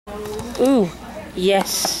Ooh,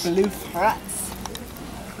 yes. Blue frats.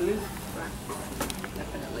 Blue frats.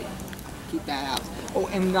 Definitely. Keep that out. Oh,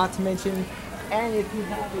 and not to mention, and if you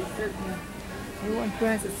have a certain, anyone who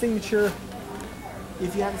has a signature,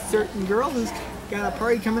 if you have a certain girl who's got a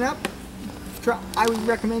party coming up, I would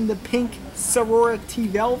recommend the pink sorority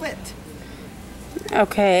velvet.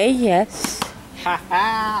 Okay, yes. Ha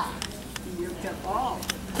ha! You can all.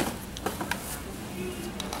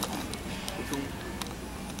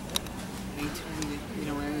 You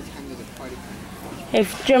know, anytime there's a party coming up. Hey,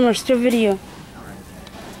 drummer, still video. Alright.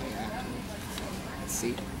 Let's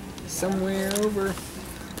see. Somewhere over.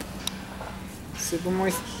 Super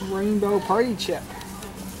Moist Rainbow Party Chip.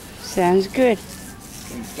 Sounds good.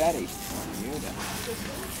 Confetti.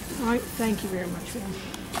 Alright, thank you very much, man.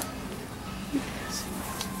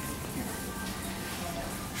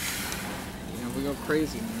 You know, we go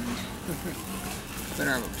crazy, man.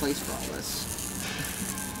 Better have a place for all this.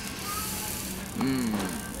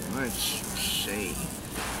 Let's see.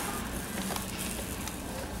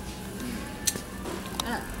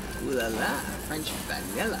 Ah, ooh la la, French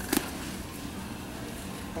vanilla.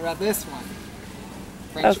 What about this one?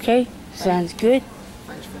 French Okay, sounds good.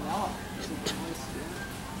 French vanilla.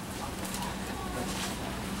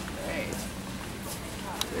 Great.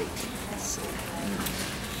 Great. Let's see.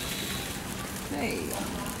 Hey.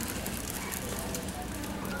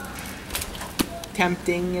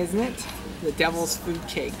 Tempting, isn't it? The devil's food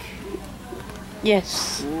cake.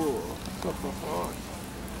 Yes. Ooh.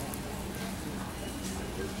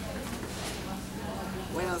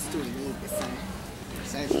 What else do we need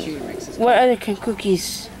besides cheater mixes? What other kind of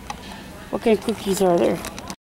cookies? What kind of cookies are there?